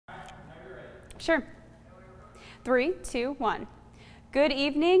Sure. 3, 2, 1. Good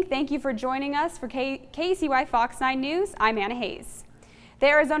evening. Thank you for joining us for KECY Fox 9 News. I'm Anna Hayes. The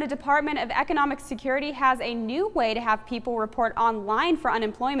Arizona Department of Economic Security has a new way to have people report online for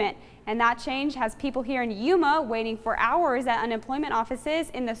unemployment, and that change has people here in Yuma waiting for hours at unemployment offices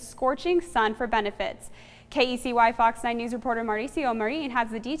in the scorching sun for benefits. KECY Fox 9 News reporter Mauricio Marin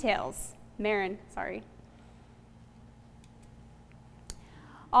has the details. Marin, sorry.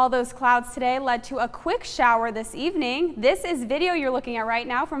 All those clouds today led to a quick shower this evening. This is video you're looking at right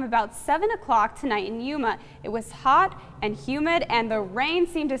now from about 7 o'clock tonight in Yuma. It was hot and humid, and the rain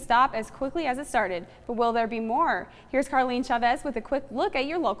seemed to stop as quickly as it started. But will there be more? Here's Carlene Chavez with a quick look at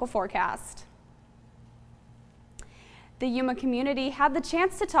your local forecast. The Yuma community had the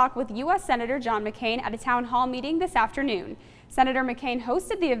chance to talk with U.S. Senator John McCain at a town hall meeting this afternoon. Senator McCain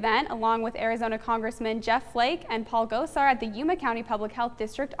hosted the event along with Arizona Congressman Jeff Flake and Paul Gosar at the Yuma County Public Health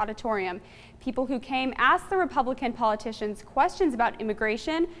District Auditorium. People who came asked the Republican politicians questions about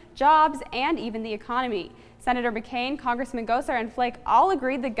immigration, jobs, and even the economy. Senator McCain, Congressman Gosar, and Flake all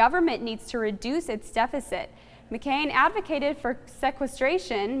agreed the government needs to reduce its deficit. McCain advocated for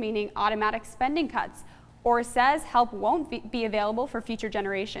sequestration, meaning automatic spending cuts, or says help won't be available for future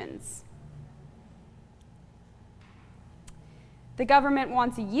generations. The government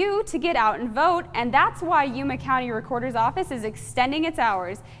wants you to get out and vote, and that's why Yuma County Recorder's Office is extending its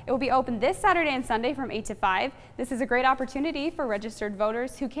hours. It will be open this Saturday and Sunday from 8 to 5. This is a great opportunity for registered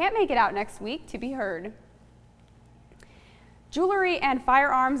voters who can't make it out next week to be heard. Jewelry and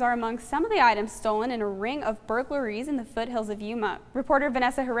firearms are among some of the items stolen in a ring of burglaries in the foothills of Yuma. Reporter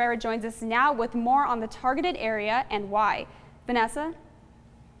Vanessa Herrera joins us now with more on the targeted area and why. Vanessa?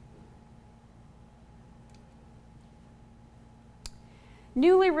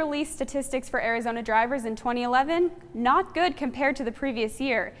 Newly released statistics for Arizona drivers in 2011, not good compared to the previous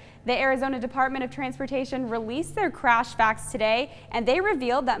year. The Arizona Department of Transportation released their crash facts today, and they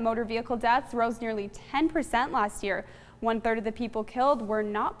revealed that motor vehicle deaths rose nearly 10% last year. 1/3 of the people killed were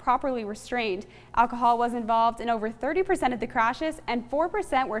not properly restrained. Alcohol was involved in over 30% of the crashes, and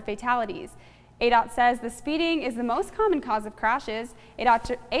 4% were fatalities. ADOT says the speeding is the most common cause of crashes.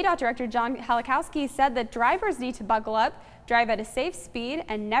 ADOT Director John Halikowski said that drivers need to buckle up, drive at a safe speed,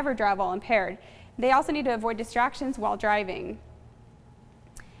 and never drive while impaired. They also need to avoid distractions while driving.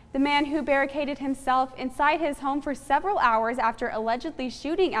 The man who barricaded himself inside his home for several hours after allegedly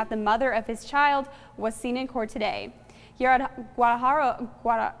shooting at the mother of his child was seen in court today.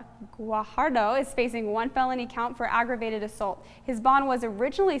 Guajardo is facing 1 felony count for aggravated assault. His bond was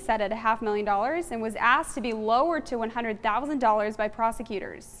originally set at $500,000 and was asked to be lowered to $100,000 by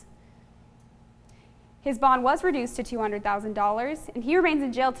prosecutors. His bond was reduced to $200,000, and he remains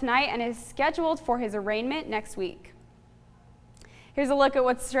in jail tonight and is scheduled for his arraignment next week. Here's a look at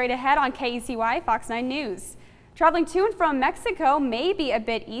what's straight ahead on KECY Fox 9 News. Traveling to and from Mexico may be a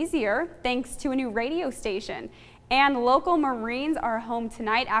bit easier thanks to a new radio station. And local Marines are home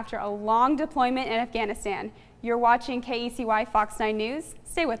tonight after a long deployment in Afghanistan. You're watching KECY Fox 9 News.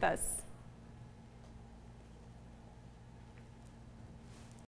 Stay with us.